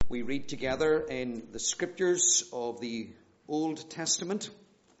We read together in the scriptures of the Old Testament,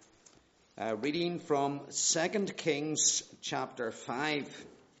 reading from 2 Kings chapter 5.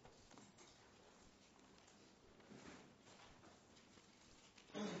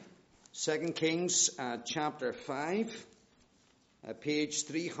 Second Kings chapter 5, page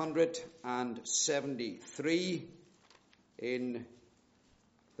 373 in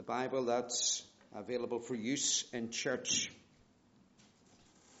the Bible that's available for use in church.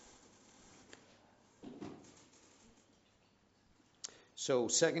 So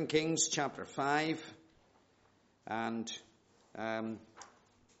 2 Kings chapter 5, and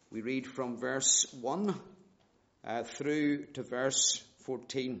we read from verse 1 through to verse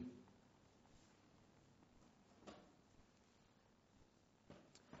 14.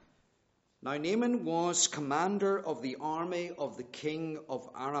 Now Naaman was commander of the army of the king of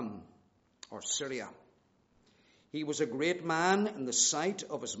Aram, or Syria. He was a great man in the sight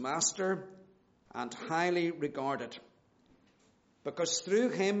of his master and highly regarded, because through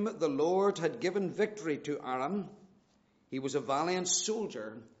him the Lord had given victory to Aram. He was a valiant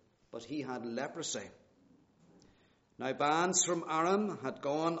soldier, but he had leprosy. Now bands from Aram had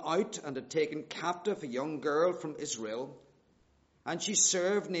gone out and had taken captive a young girl from Israel, and she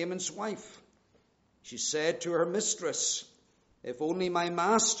served Naaman's wife. She said to her mistress, "If only my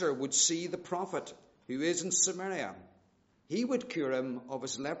master would see the prophet who is in Samaria, he would cure him of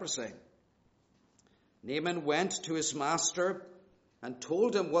his leprosy." Naaman went to his master and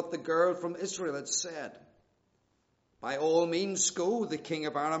told him what the girl from Israel had said. "By all means go," the king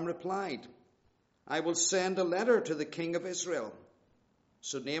of Aram replied. "I will send a letter to the king of Israel."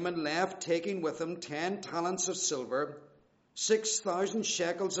 So Naaman left, taking with him 10 talents of silver, 6,000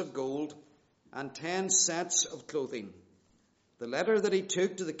 shekels of gold, and 10 sets of clothing. The letter that he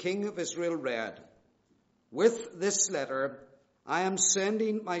took to the king of Israel read, "With this letter I am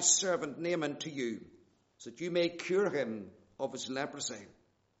sending my servant Naaman to you, so that you may cure him of his leprosy."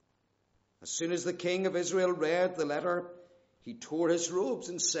 As soon as the king of Israel read the letter, he tore his robes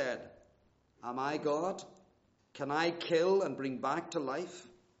and said, "Am I God? Can I kill and bring back to life?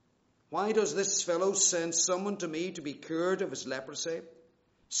 Why does this fellow send someone to me to be cured of his leprosy?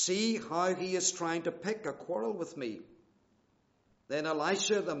 See how he is trying to pick a quarrel with me." Then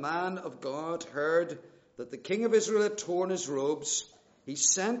Elisha, the man of God, heard that the king of Israel had torn his robes. He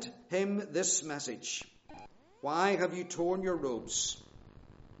sent him this message, "Why have you torn your robes?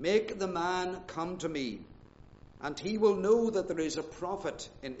 Make the man come to me, and he will know that there is a prophet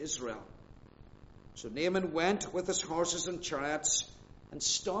in Israel." So Naaman went with his horses and chariots and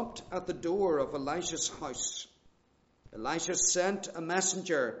stopped at the door of Elisha's house. Elisha sent a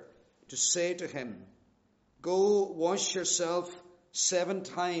messenger to say to him, "Go wash yourself 7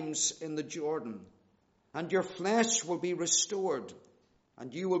 times in the Jordan, and your flesh will be restored,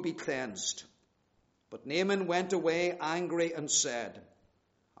 and you will be cleansed." But Naaman went away angry and said,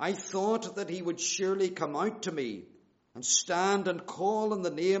 "I thought that he would surely come out to me and stand and call on the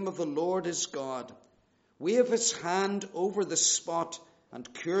name of the Lord his God, wave his hand over the spot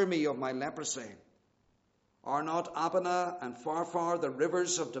and cure me of my leprosy. Are not Abana and Pharpar, the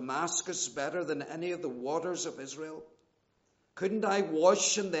rivers of Damascus, better than any of the waters of Israel? Couldn't I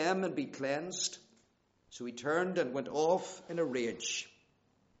wash in them and be cleansed?" So he turned and went off in a rage.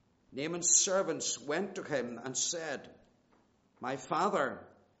 Naaman's servants went to him and said, "My father,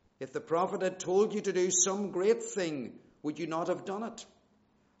 if the prophet had told you to do some great thing, would you not have done it?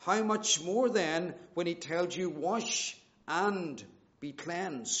 How much more then when he tells you, 'Wash and be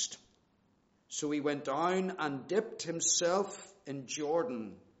cleansed'?" So he went down and dipped himself in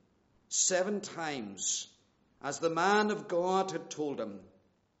Jordan 7 times, as the man of God had told him,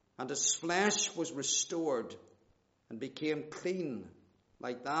 and his flesh was restored and became clean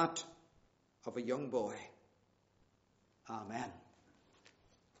like that of a young boy. Amen.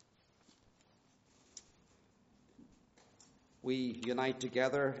 We unite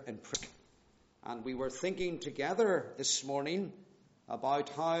together in prayer, and we were thinking together this morning about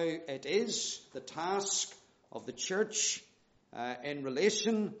how it is the task of the church in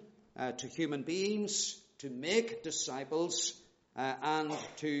relation to human beings to make disciples and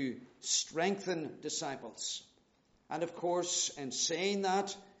to strengthen disciples. And of course, in saying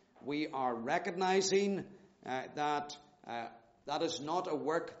that, we are recognizing that is not a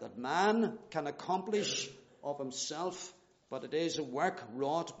work that man can accomplish of himself, but it is a work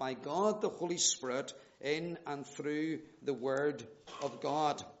wrought by God the Holy Spirit in and through the Word of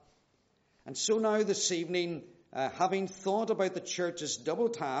God. And so now this evening, having thought about the church's double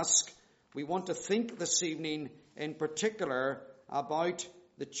task, we want to think this evening in particular about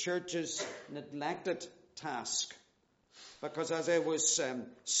the church's neglected task. Because as I was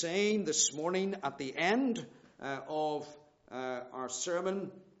saying this morning at the end of our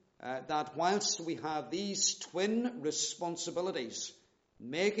sermon, that whilst we have these twin responsibilities,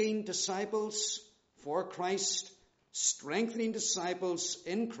 making disciples for Christ, strengthening disciples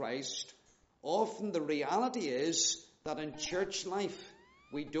in Christ, often the reality is that in church life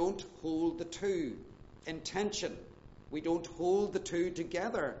we don't hold the two in tension. We don't hold the two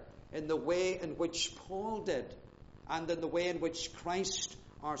together in the way in which Paul did and in the way in which Christ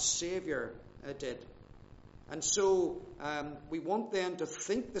our Saviour did. And so we want then to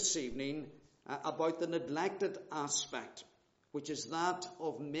think this evening about the neglected aspect, which is that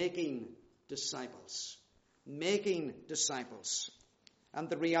of making disciples. Making disciples. And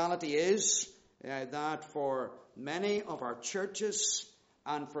the reality is that for many of our churches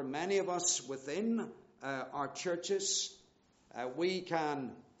and for many of us within our churches, we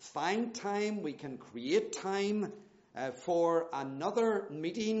can find time, we can create time for another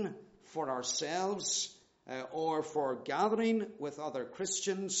meeting for ourselves or for gathering with other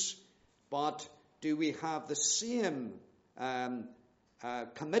Christians, but do we have the same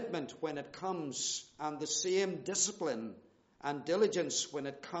commitment when it comes and the same discipline and diligence when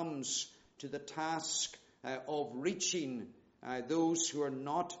it comes to the task of reaching those who are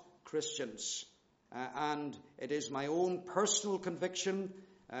not Christians? And it is my own personal conviction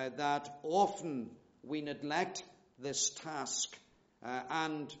that often we neglect this task,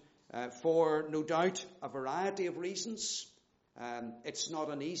 and for no doubt a variety of reasons. It's not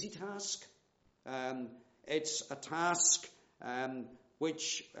an easy task. It's a task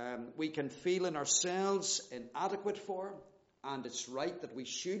which we can feel in ourselves inadequate for, and it's right that we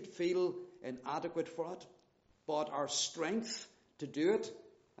should feel inadequate for it. But our strength to do it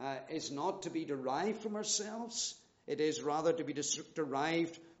is not to be derived from ourselves. It is rather to be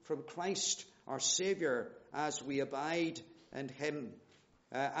derived from Christ, our Saviour, as we abide in Him.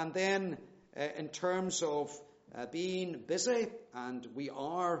 And then in terms of being busy, and we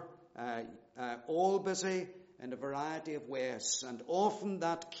are all busy in a variety of ways, and often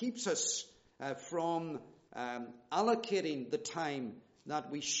that keeps us from allocating the time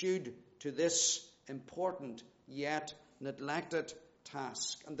that we should to this important yet neglected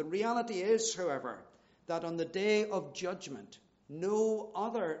task. And the reality is, however, that on the day of judgment, no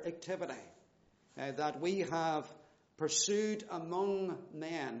other activity that we have pursued among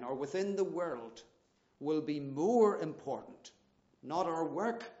men or within the world will be more important. Not our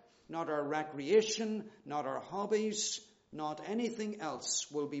work, not our recreation, not our hobbies, not anything else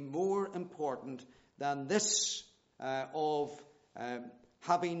will be more important than this of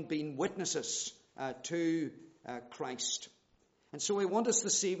having been witnesses to Christ. And so I want us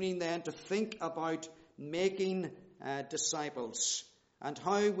this evening then to think about making disciples and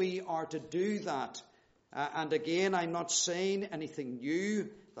how we are to do that. And again, I'm not saying anything new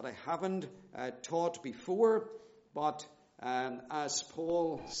that I haven't taught before, but as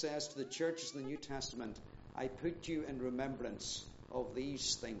Paul says to the churches in the New Testament, I put you in remembrance of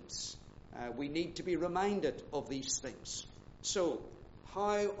these things. We need to be reminded of these things. So,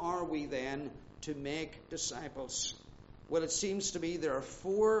 how are we then to make disciples? Well, it seems to me there are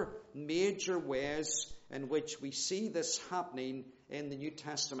four major ways in which we see this happening in the New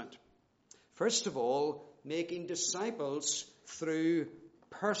Testament. First of all, making disciples through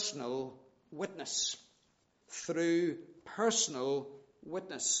personal witness. Through personal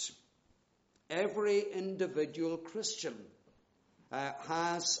witness. Every individual Christian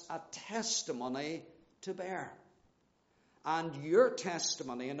has a testimony to bear. And your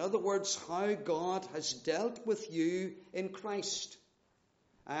testimony, in other words, how God has dealt with you in Christ,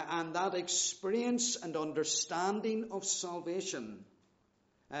 and that experience and understanding of salvation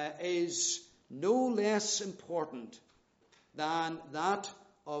is no less important than that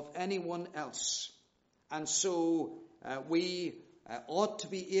of anyone else. And so we ought to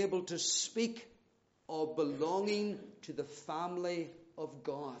be able to speak of belonging to the family of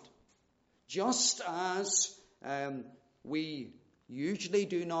God. Just as we usually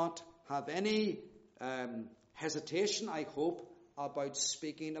do not have any hesitation, I hope, about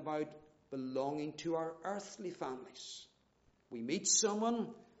speaking about belonging to our earthly families. We meet someone,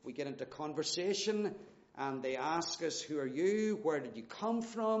 we get into conversation, and they ask us, who are you? Where did you come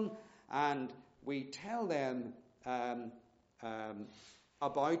from? And we tell them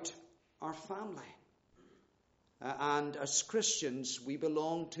about our family. And as Christians, we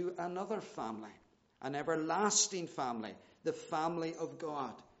belong to another family, an everlasting family, the family of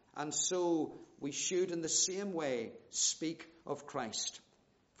God. And so we should in the same way speak of Christ.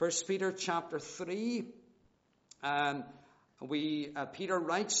 1 Peter chapter 3, Peter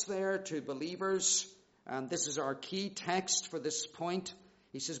writes there to believers and this is our key text for this point.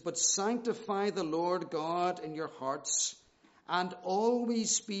 He says, "But sanctify the Lord God in your hearts, and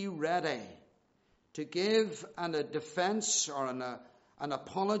always be ready to give a defense or an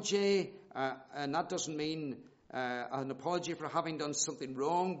apology." And that doesn't mean an apology for having done something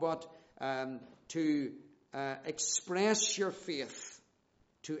wrong, but to express your faith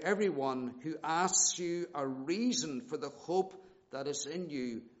to everyone who asks you a reason for the hope that is in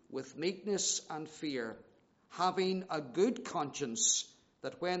you, with meekness and fear, having a good conscience,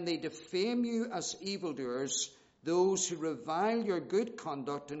 that when they defame you as evildoers, those who revile your good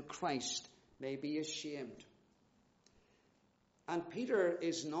conduct in Christ may be ashamed. And Peter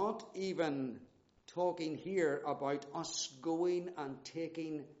is not even talking here about us going and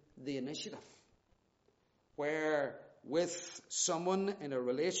taking the initiative, where with someone in a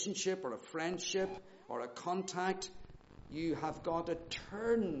relationship or a friendship or a contact, you have got to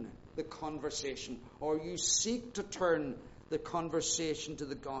turn the conversation, or you seek to turn the conversation to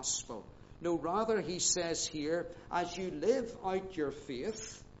the gospel. No, rather he says here, as you live out your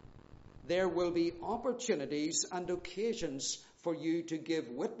faith, there will be opportunities and occasions for you to give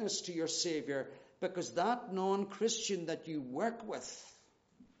witness to your Saviour, because that non-Christian that you work with,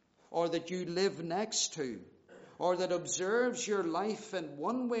 or that you live next to, or that observes your life in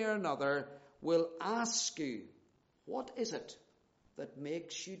one way or another, will ask you, what is it that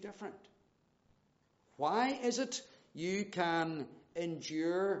makes you different? Why is it you can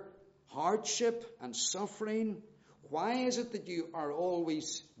endure hardship and suffering? Why is it that you are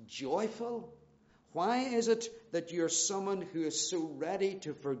always joyful? Why is it that you're someone who is so ready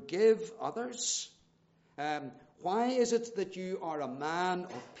to forgive others? Why is it that you are a man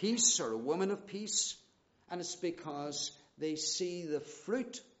of peace or a woman of peace? And it's because they see the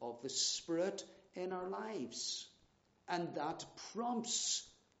fruit of the Spirit in our lives. And that prompts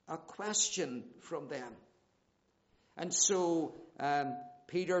a question from them. And so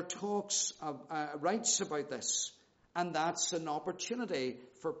Peter writes about this, and that's an opportunity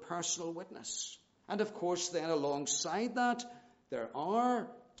for personal witness. And of course, then alongside that, there are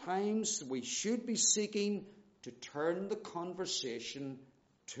times we should be seeking to turn the conversation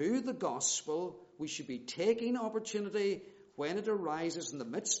to the gospel. We should be taking opportunity when it arises in the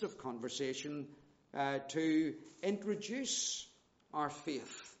midst of conversation to introduce our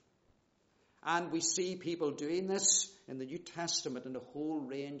faith. And we see people doing this in the New Testament in a whole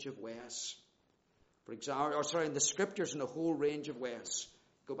range of ways. For example, in the Scriptures in a whole range of ways.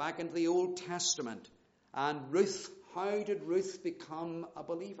 Go back into the Old Testament. And Ruth, how did Ruth become a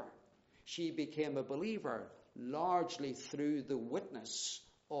believer? She became a believer largely through the witness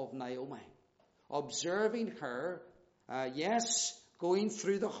of Naomi. Observing her, going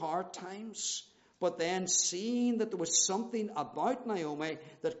through the hard times, but then seeing that there was something about Naomi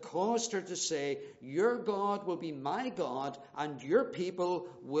that caused her to say, your God will be my God, and your people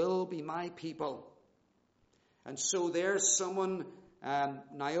will be my people. And so there's someone,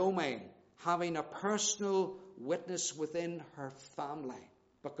 Naomi, having a personal witness within her family,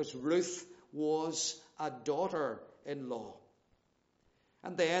 because Ruth was a daughter-in-law.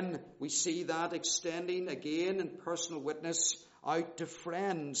 And then we see that extending again in personal witness out to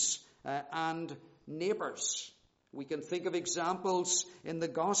friends and neighbours. We can think of examples in the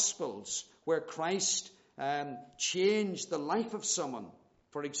Gospels where Christ changed the life of someone.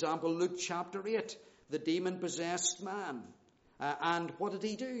 For example, Luke chapter 8, the demon-possessed man. And what did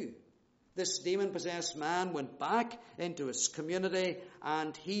he do? This demon-possessed man went back into his community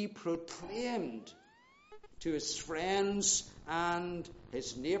and he proclaimed to his friends and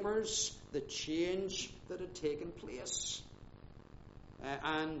his neighbours the change that had taken place.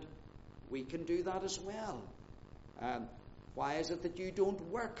 And we can do that as well. Why is it that you don't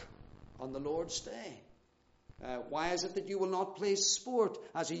work on the Lord's Day? Why is it that you will not play sport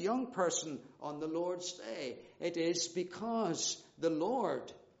as a young person on the Lord's Day? It is because the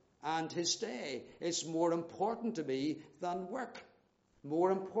Lord and his day is more important to me than work,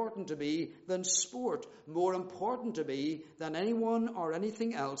 more important to me than sport, more important to me than anyone or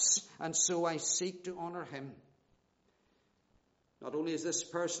anything else, and so I seek to honour him. Not only is this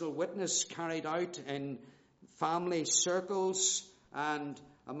personal witness carried out in family circles and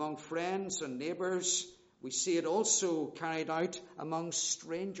among friends and neighbours, we see it also carried out among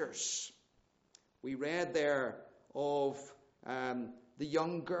strangers. We read there of the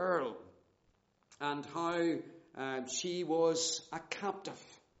young girl and how she was a captive,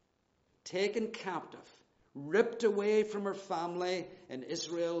 taken captive, ripped away from her family in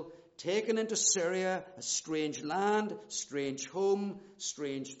Israel, taken into Syria, a strange land, strange home,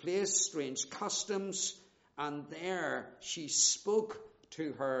 strange place, strange customs, and there she spoke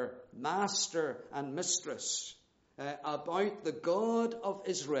to her master and mistress about the God of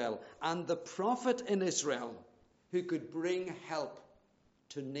Israel and the prophet in Israel who could bring help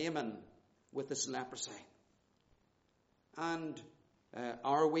to Naaman with his leprosy. And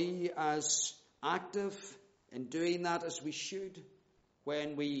are we as active in doing that as we should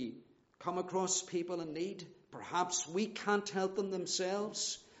when we come across people in need? Perhaps we can't help them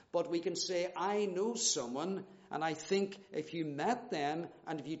themselves, but we can say, I know someone, and I think if you met them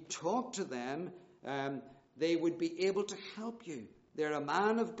and if you talk to them, they would be able to help you. They're a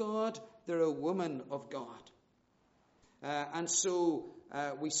man of God, they're a woman of God. And so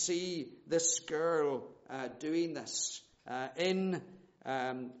we see this girl doing this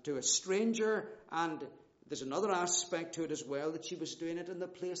to a stranger, and there's another aspect to it as well, that she was doing it in the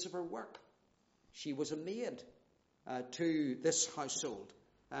place of her work. She was a maid to this household.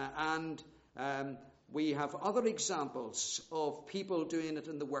 And we have other examples of people doing it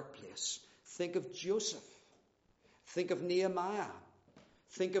in the workplace. Think of Joseph. Think of Nehemiah.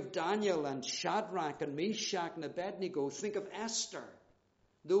 Think of Daniel and Shadrach and Meshach and Abednego. Think of Esther.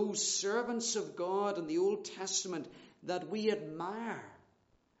 Those servants of God in the Old Testament that we admire.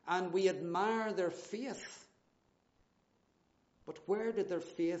 And we admire their faith. But where did their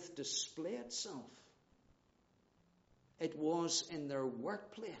faith display itself? It was in their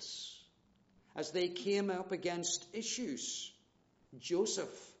workplace. As they came up against issues. Joseph,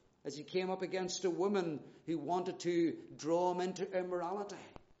 as he came up against a woman who wanted to draw him into immorality.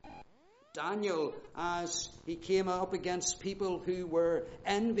 Daniel, as he came up against people who were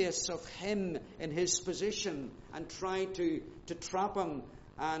envious of him in his position and tried to trap him.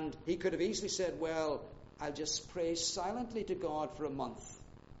 And he could have easily said, well, I'll just pray silently to God for a month.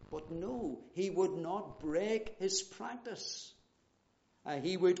 But no, he would not break his practice.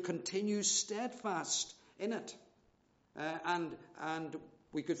 He would continue steadfast in it. And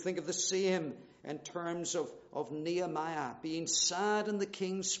we could think of the same in terms of Nehemiah being sad in the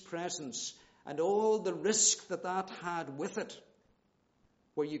king's presence and all the risk that had with it,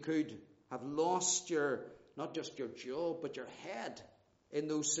 where you could have lost not just your job, but your head in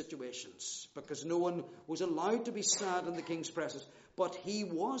those situations, because no one was allowed to be sad in the king's presence. But he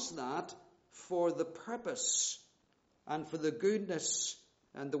was that for the purpose and for the goodness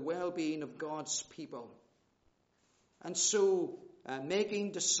and the well-being of God's people. And so,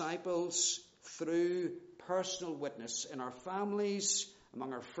 making disciples through personal witness in our families,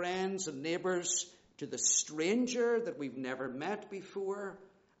 among our friends and neighbours, to the stranger that we've never met before,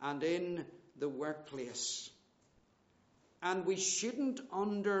 and in the workplace. And we shouldn't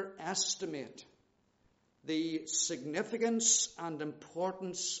underestimate the significance and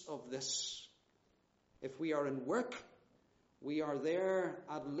importance of this. If we are in work, we are there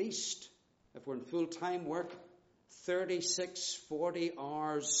at least, if we're in full-time work, 36, 40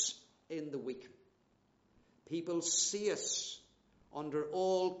 hours in the week. People see us under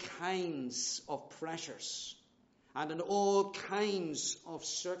all kinds of pressures and in all kinds of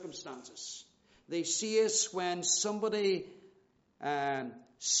circumstances. They see us when somebody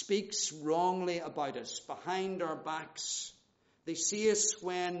speaks wrongly about us behind our backs. They see us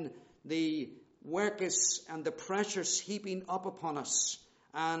when the work is and the pressures heaping up upon us,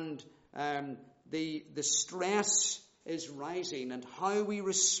 and the stress is rising, and how we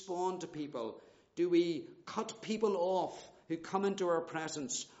respond to people. Do we cut people off who come into our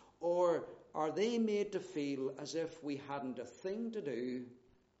presence, or are they made to feel as if we hadn't a thing to do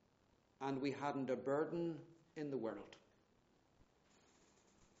and we hadn't a burden in the world?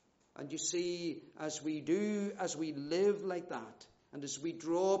 And you see, as we live like that, and as we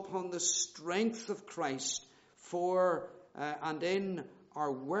draw upon the strength of Christ for and in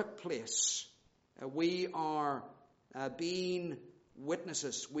our workplace, we are being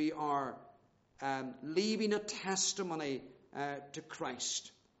witnesses. We are leaving a testimony to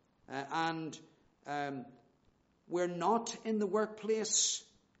Christ. And we're not in the workplace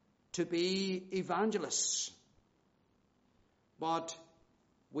to be evangelists, but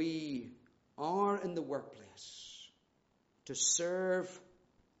we are in the workplace to serve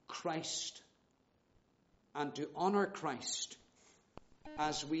Christ and to honor Christ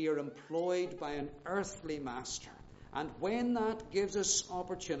as we are employed by an earthly master. And when that gives us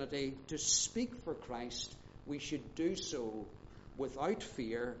opportunity to speak for Christ, we should do so without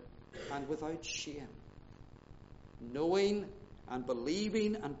fear and without shame, knowing and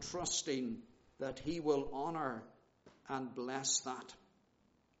believing and trusting that he will honor and bless that.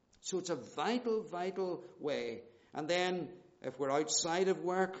 So it's a vital, vital way. And then, if we're outside of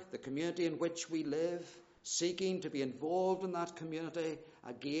work, the community in which we live, seeking to be involved in that community,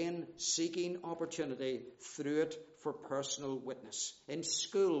 again, seeking opportunity through it for personal witness. In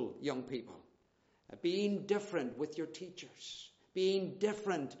school, young people, being different with your teachers, being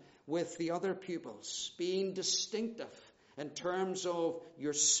different with the other pupils, being distinctive in terms of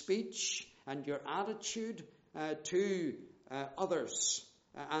your speech and your attitude to others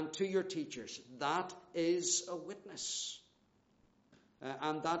and to your teachers. That is a witness.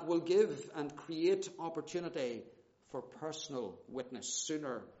 And that will give and create opportunity for personal witness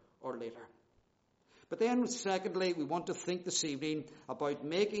sooner or later. But then, secondly, we want to think this evening about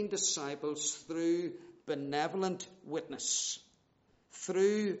making disciples through benevolent witness.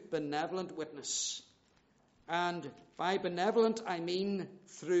 Through benevolent witness. And by benevolent, I mean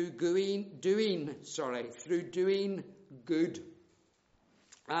through doing good.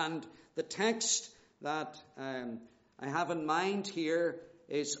 And the text that I have in mind here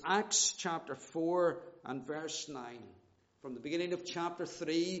is Acts chapter 4 and verse 9. From the beginning of chapter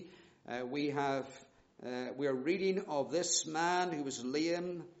 3, we are reading of this man who was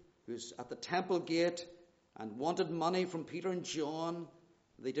lame, who was at the temple gate and wanted money from Peter and John.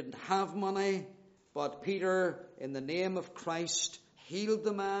 They didn't have money, but Peter, in the name of Christ, healed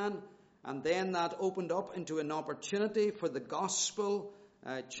the man, and then that opened up into an opportunity for the gospel.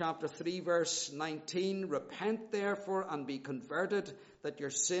 Chapter 3 verse 19, repent therefore and be converted, that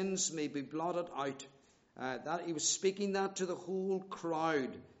your sins may be blotted out. That he was speaking that to the whole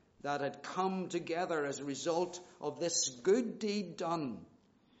crowd that had come together as a result of this good deed done.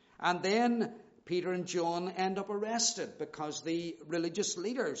 And then Peter and John end up arrested because the religious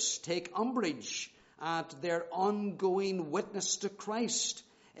leaders take umbrage at their ongoing witness to Christ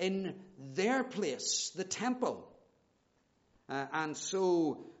in their place, the temple. And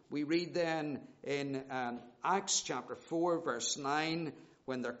so we read then in Acts chapter 4 verse 9,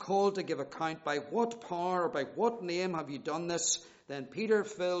 when they're called to give account, by what power or by what name have you done this? Then Peter,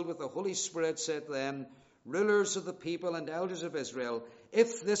 filled with the Holy Spirit, said to them, rulers of the people and elders of Israel,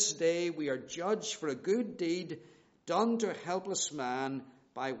 if this day we are judged for a good deed done to a helpless man,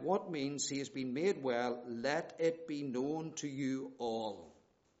 by what means he has been made well, let it be known to you all,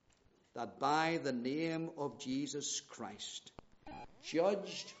 that by the name of Jesus Christ,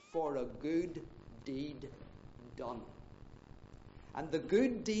 judged for a good deed done. And the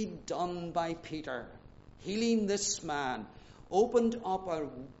good deed done by Peter, healing this man, opened up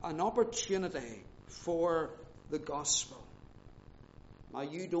an opportunity for the gospel. Now,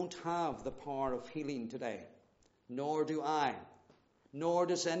 you don't have the power of healing today, nor do I, nor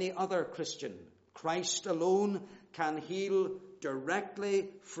does any other Christian. Christ alone can heal directly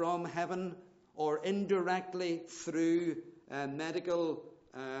from heaven or indirectly through medical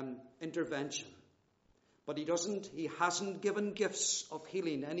intervention. But he hasn't given gifts of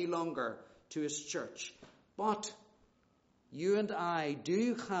healing any longer to his church. But you and I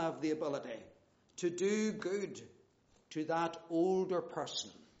do have the ability to do good to that older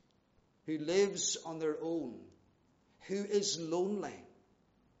person who lives on their own, who is lonely.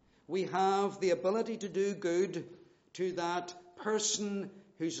 We have the ability to do good to that person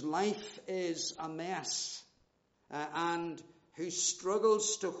whose life is a mess and who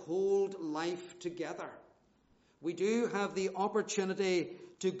struggles to hold life together. We do have the opportunity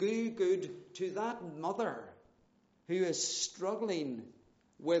to do good to that mother who is struggling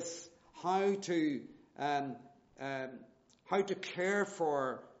with how to care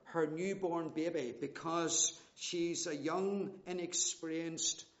for her newborn baby because she's a young,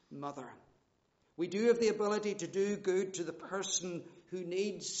 inexperienced mother. We do have the ability to do good to the person who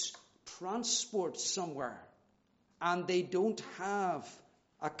needs transport somewhere and they don't have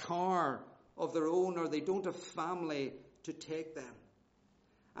a car of their own, or they don't have family to take them.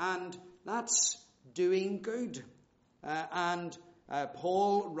 And that's doing good.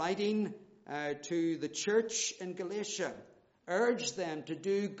 Paul, writing to the church in Galatia, urged them to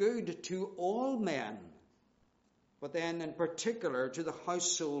do good to all men, but then in particular to the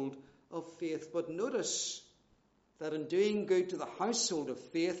household of faith. But notice that in doing good to the household of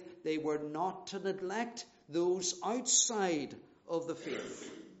faith, they were not to neglect those outside of the faith.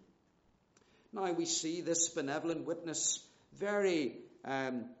 Now we see this benevolent witness very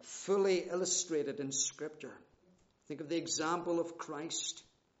fully illustrated in Scripture. Think of the example of Christ.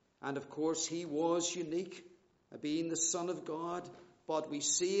 And of course he was unique, being the Son of God. But we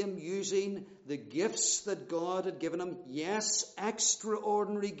see him using the gifts that God had given him. Yes,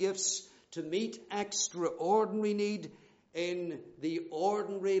 extraordinary gifts to meet extraordinary need in the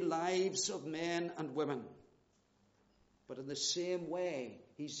ordinary lives of men and women. But in the same way,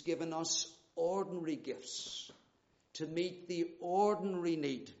 he's given us ordinary gifts to meet the ordinary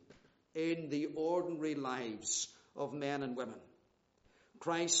need in the ordinary lives of men and women.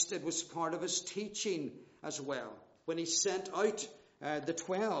 Christ, it was part of his teaching as well. When he sent out the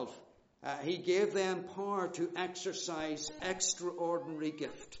 12, he gave them power to exercise extraordinary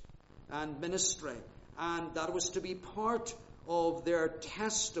gift and ministry. And that was to be part of their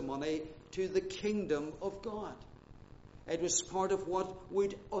testimony to the kingdom of God. It was part of what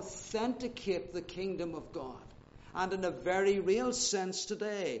would authenticate the kingdom of God. And in a very real sense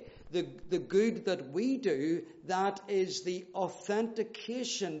today, the good that we do, that is the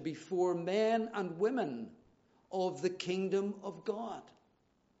authentication before men and women of the kingdom of God.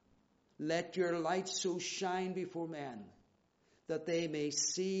 Let your light so shine before men that they may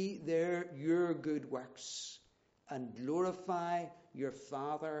see your good works and glorify your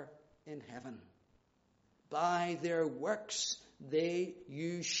Father in heaven. By their works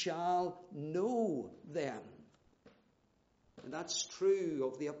you shall know them. And that's true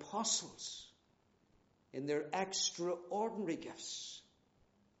of the apostles in their extraordinary gifts.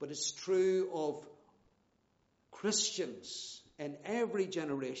 But it's true of Christians in every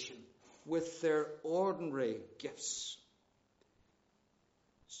generation with their ordinary gifts.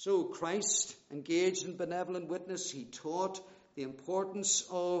 So Christ engaged in benevolent witness. He taught the importance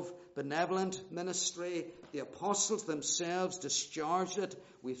of benevolent ministry. The apostles themselves discharged it.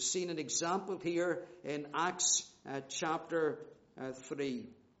 We've seen an example here in Acts chapter 3.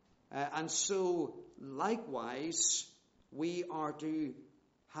 And so, likewise, we are to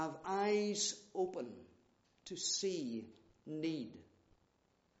have eyes open to see need.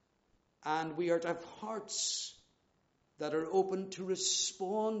 And we are to have hearts that are open to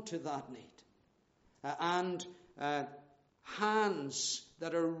respond to that need. And hands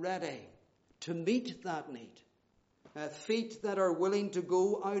that are ready to meet that need. Feet that are willing to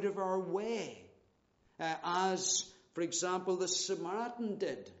go out of our way. As, for example, the Samaritan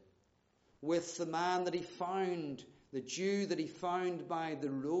did with the man that he found, the Jew that he found by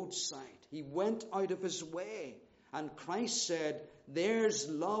the roadside. He went out of his way. And Christ said, there's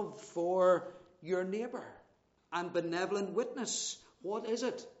love for your neighbour. And benevolent witness, what is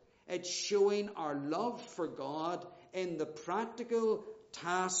it? It's showing our love for God in the practical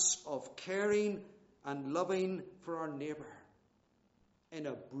tasks of caring and loving for our neighbour in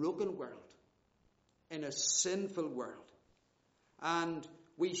a broken world, in a sinful world. And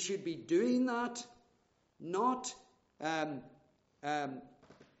we should be doing that not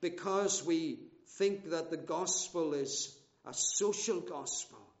because we think that the gospel is a social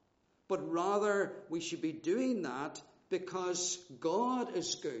gospel, but rather we should be doing that because God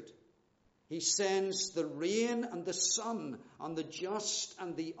is good. He sends the rain and the sun on the just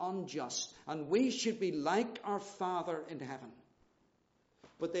and the unjust. And we should be like our Father in heaven.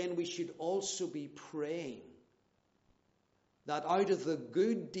 But then we should also be praying that out of the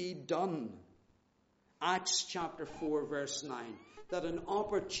good deed done, Acts chapter 4 verse 9, that an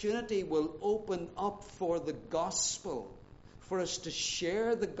opportunity will open up for the gospel, for us to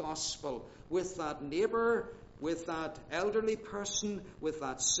share the gospel with that neighbour, with that elderly person, with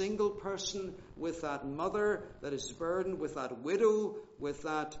that single person, with that mother that is burdened, with that widow, with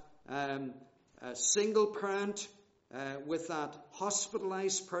that single parent, with that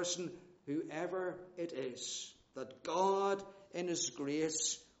hospitalized person, whoever it is, that God in his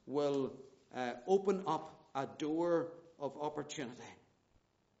grace will open up a door of opportunity.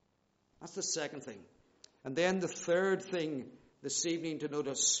 That's the second thing. And then the third thing this evening to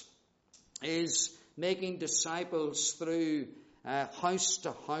notice is making disciples through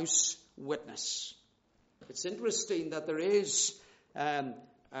house-to-house witness. It's interesting that there is a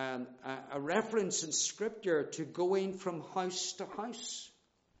reference in Scripture to going from house to house.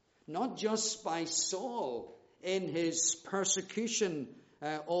 Not just by Saul in his persecution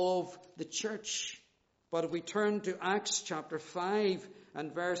of the church. But if we turn to Acts chapter 5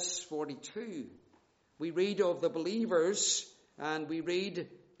 and verse 42, we read of the believers, and we read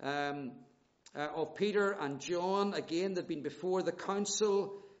of Peter and John, again, they'd been before the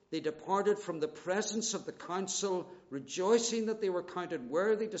council. They departed from the presence of the council, rejoicing that they were counted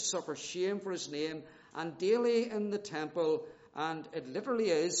worthy to suffer shame for his name, and daily in the temple, and it literally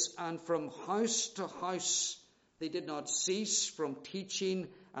is, and from house to house, they did not cease from teaching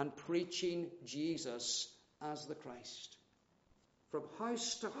and preaching Jesus as the Christ. From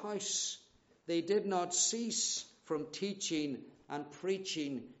house to house, they did not cease from teaching and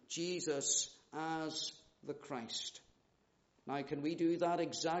preaching Jesus as the Christ. Now, can we do that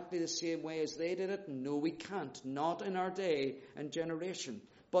exactly the same way as they did it? No, we can't. Not in our day and generation.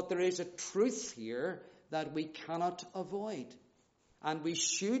 But there is a truth here that we cannot avoid. And we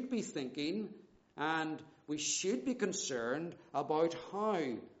should be thinking and we should be concerned about how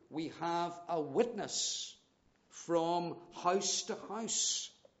we have a witness from house to house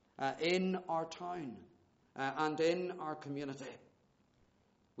in our town and in our community.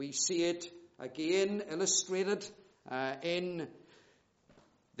 We see it again illustrated in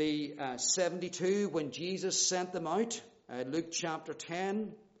the 72 when Jesus sent them out, Luke chapter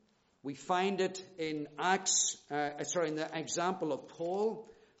 10. We find it in in the example of Paul.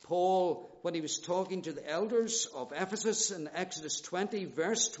 Paul, when he was talking to the elders of Ephesus in Exodus 20,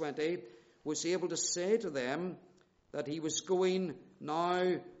 verse 20, was able to say to them that he was going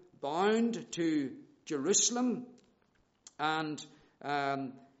now bound to Jerusalem, and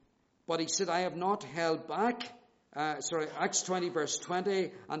but he said, I have not held back, Acts 20 verse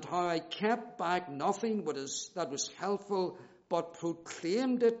 20, and how I kept back nothing that was helpful, but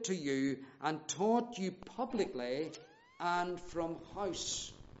proclaimed it to you and taught you publicly and from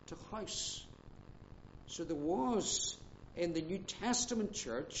house to house. So there was in the New Testament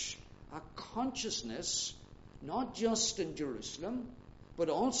church a consciousness, not just in Jerusalem, but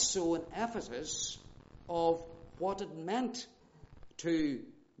also in Ephesus, of what it meant to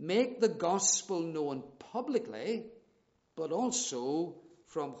make the gospel known publicly, but also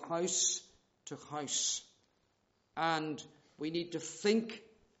from house to house. And we need to think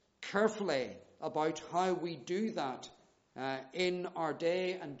carefully about how we do that in our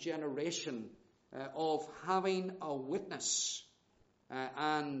day and generation of having a witness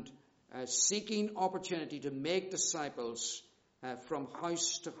and seeking opportunity to make disciples from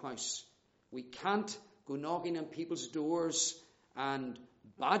house to house. We can't go knocking on people's doors and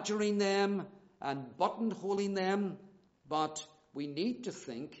badgering them and buttonholing them, but we need to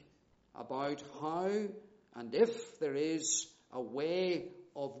think about how and if there is a way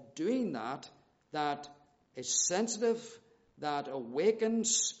of doing that that is sensitive, that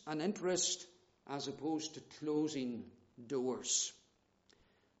awakens an interest as opposed to closing doors.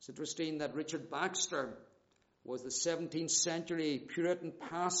 It's interesting that Richard Baxter was the 17th century Puritan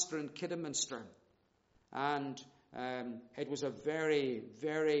pastor in Kidderminster, and it was a very,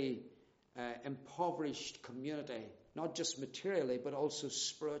 very impoverished community, not just materially but also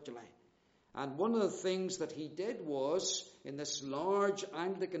spiritually. And one of the things that he did was, in this large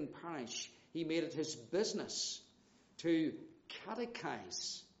Anglican parish, he made it his business to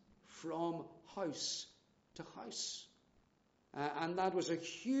catechize from house to house. And that was a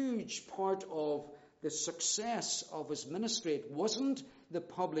huge part of the success of his ministry. It wasn't the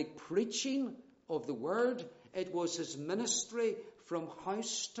public preaching of the word, it was his ministry from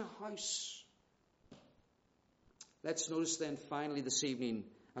house to house. Let's notice then finally this evening,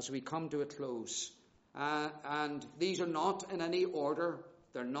 as we come to a close, and these are not in any order,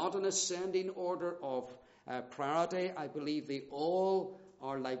 they're not in ascending order of priority. I believe they all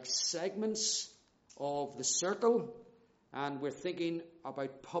are like segments of the circle, and we're thinking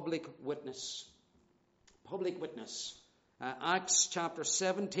about public witness. Public witness. Acts chapter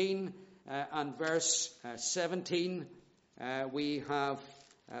 17 and verse 17, we have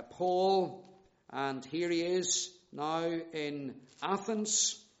Paul, and here he is now in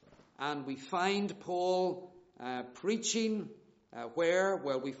Athens, and we find Paul preaching where?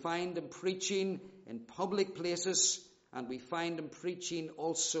 Well, we find him preaching in public places, and we find him preaching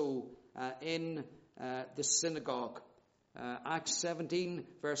also in the synagogue. Acts 17,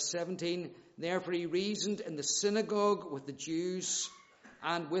 verse 17, therefore he reasoned in the synagogue with the Jews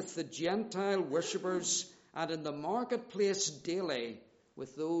and with the Gentile worshippers, and in the marketplace daily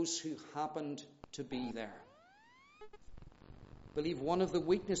with those who happened to be there. I believe one of the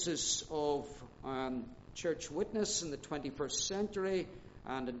weaknesses of church witness in the 21st century,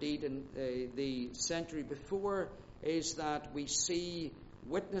 and indeed in the century before, is that we see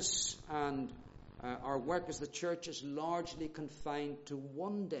witness and our work as the church is largely confined to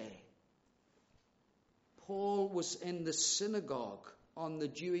one day. Paul was in the synagogue on the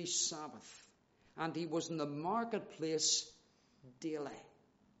Jewish Sabbath, and he was in the marketplace daily.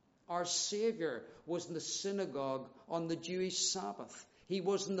 Our Saviour was in the synagogue on the Jewish Sabbath. He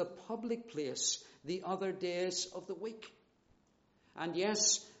was in the public place the other days of the week. And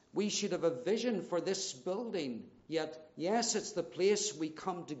yes, we should have a vision for this building. Yet, yes, it's the place we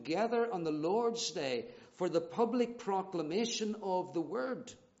come together on the Lord's Day for the public proclamation of the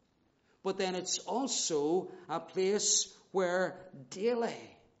Word. But then it's also a place where daily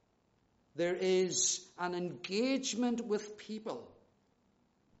there is an engagement with people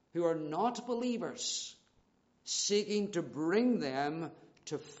who are not believers, seeking to bring them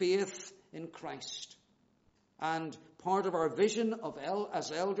to faith in Christ. And part of our vision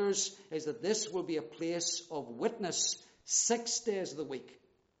as elders is that this will be a place of witness 6 days of the week,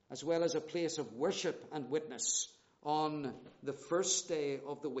 as well as a place of worship and witness on the first day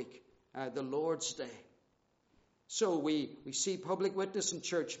of the week, the Lord's Day. So we see public witness in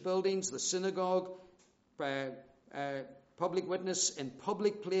church buildings, the synagogue, public witness in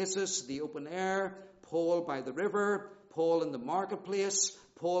public places, the open air, Paul by the river, Paul in the marketplace,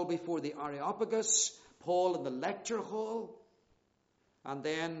 Paul before the Areopagus, Paul in the lecture hall. And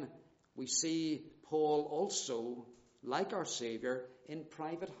then we see Paul also, like our Saviour, in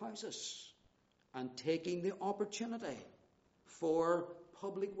private houses and taking the opportunity for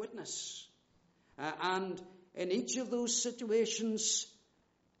public witness. And in each of those situations,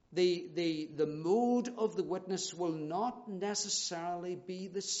 the mode of the witness will not necessarily be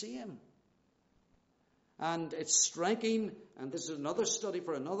the same. And it's striking, and this is another study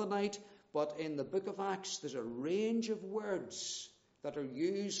for another night, but in the book of Acts, there's a range of words that are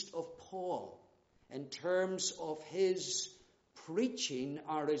used of Paul in terms of his preaching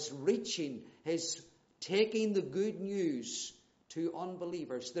or his reaching, his taking the good news to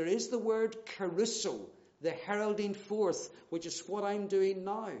unbelievers. There is the word caruso, the heralding forth, which is what I'm doing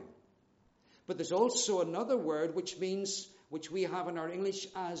now. But there's also another word which we have in our English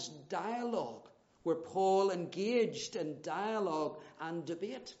as dialogue, where Paul engaged in dialogue and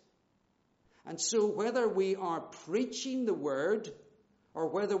debate. And so whether we are preaching the word or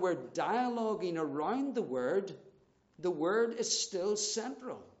whether we're dialoguing around the word is still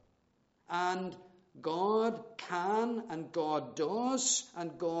central. And God can and God does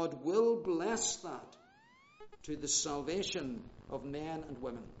and God will bless that to the salvation of men and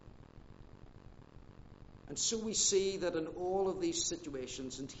women. And so we see that in all of these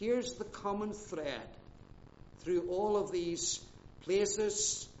situations, and here's the common thread through all of these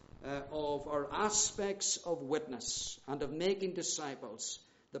places of our aspects of witness and of making disciples,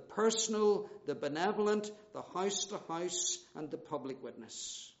 the personal, the benevolent, the house to house, and the public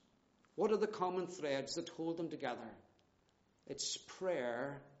witness. What are the common threads that hold them together? It's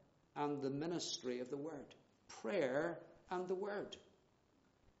prayer and the ministry of the word. Prayer and the word.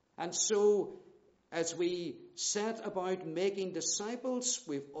 And so, as we set about making disciples,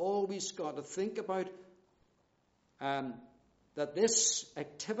 we've always got to think about that this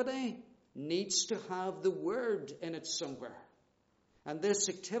activity needs to have the word in it somewhere. And this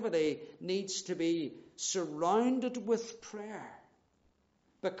activity needs to be surrounded with prayer,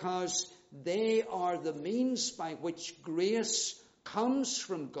 because they are the means by which grace comes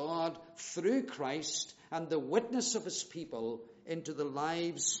from God through Christ and the witness of his people into the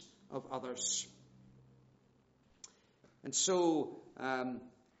lives of others. And so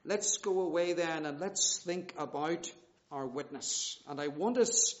let's go away then and let's think about our witness. And I want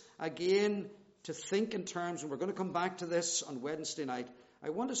us again to think in terms, and we're going to come back to this on Wednesday night, I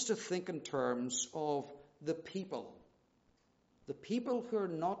want us to think in terms of the people who are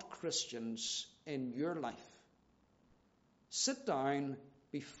not Christians in your life. Sit down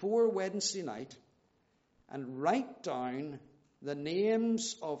before Wednesday night and write down the name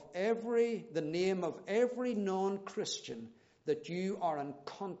of every non-Christian that you are in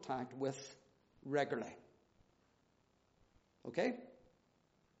contact with regularly. Okay?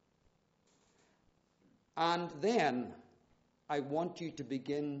 And then I want you to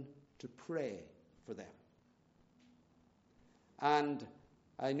begin to pray for them. And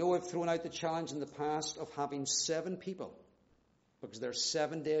I know I've thrown out the challenge in the past of having 7 people, because there's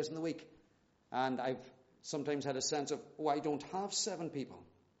 7 days in the week. And I've sometimes had a sense of, I don't have 7 people.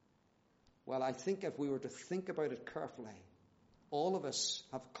 Well, I think if we were to think about it carefully, all of us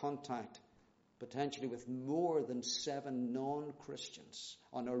have contact potentially with more than 7 non-Christians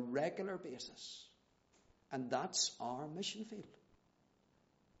on a regular basis. And that's our mission field.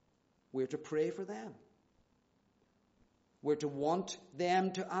 We're to pray for them. We're to want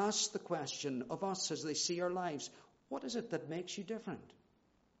them to ask the question of us as they see our lives, what is it that makes you different?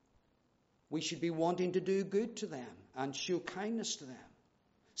 We should be wanting to do good to them and show kindness to them.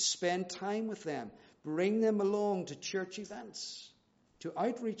 Spend time with them. Bring them along to church events, to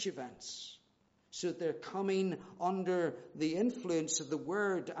outreach events, so that they're coming under the influence of the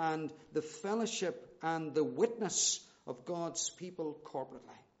word and the fellowship and the witness of God's people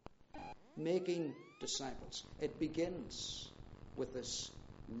corporately. Making disciples. It begins with this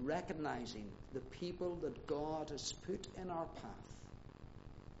recognizing the people that God has put in our path.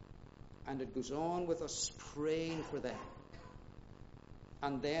 And it goes on with us praying for them.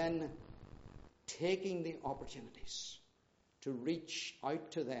 And then taking the opportunities to reach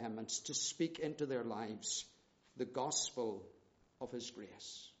out to them and to speak into their lives the gospel of his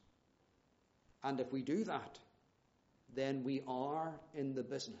grace. And if we do that, then we are in the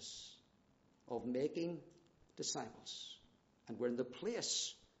business of making disciples. And we're in the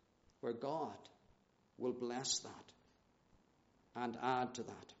place where God will bless that and add to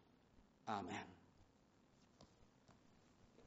that. Amen.